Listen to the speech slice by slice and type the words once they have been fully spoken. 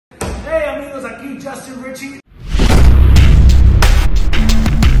Justin Richie.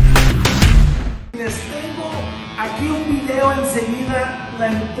 Les tengo aquí un video enseguida, la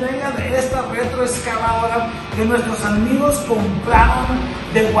entrega de esta retroexcavadora que nuestros amigos compraron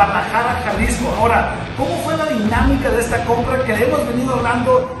de Guadalajara, Jalisco. Ahora, ¿cómo fue la dinámica de esta compra que hemos venido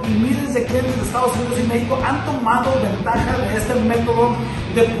hablando y miles de clientes de Estados Unidos y México han tomado ventaja de este método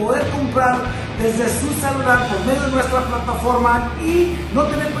de poder comprar desde su celular por medio de nuestra plataforma y no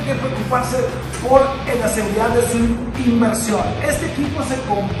tener que preocuparse por la seguridad de su inversión? Este equipo se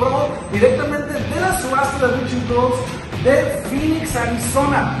compró directamente de la subasta de Richie Bros de Phoenix,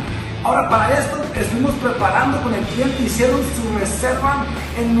 Arizona. Ahora, para esto estuvimos preparando con el cliente, hicieron su reserva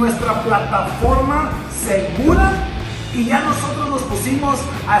en nuestra plataforma segura y ya nosotros nos pusimos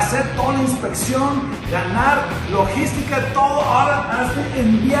a hacer toda la inspección, ganar logística, todo ahora hasta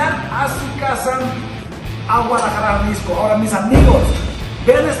enviar a su casa a Guadalajara, Jalisco. Ahora, mis amigos,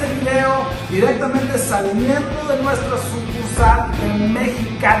 vean este video directamente saliendo de nuestra sucursal de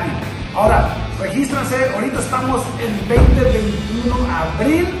Mexicali. Ahora, regístrense, ahorita estamos en 2021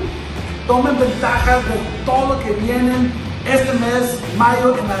 abril. Tomen ventaja de todo lo que viene este mes,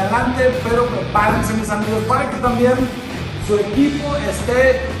 mayo en adelante, pero prepárense, mis amigos, para que también su equipo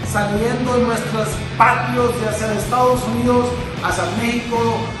esté saliendo de nuestros patios, ya sea de Estados Unidos, hacia México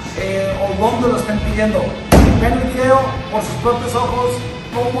o donde lo estén pidiendo. Ven el video por sus propios ojos,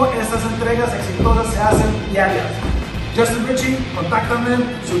 cómo estas entregas exitosas se hacen diarias. Justin Richie, contáctame,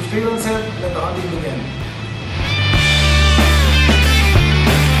 suscríbanse, let the hunting begin.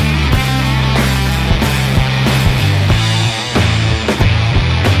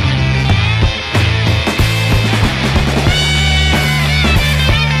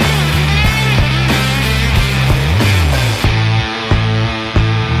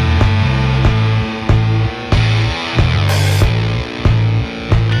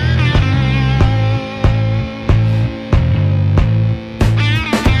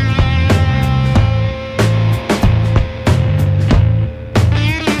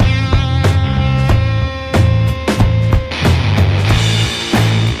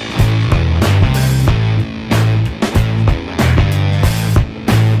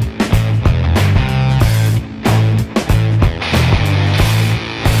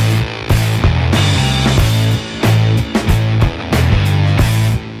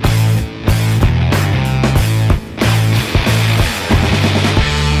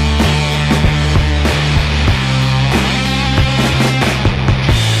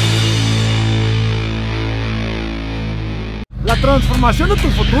 La transformación de tu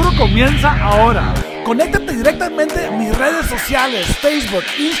futuro comienza ahora. Conéctate directamente a mis redes sociales, Facebook,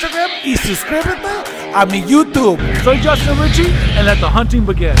 Instagram y suscríbete a mi YouTube. Soy Justin Richie and let the hunting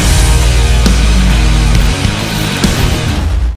begin.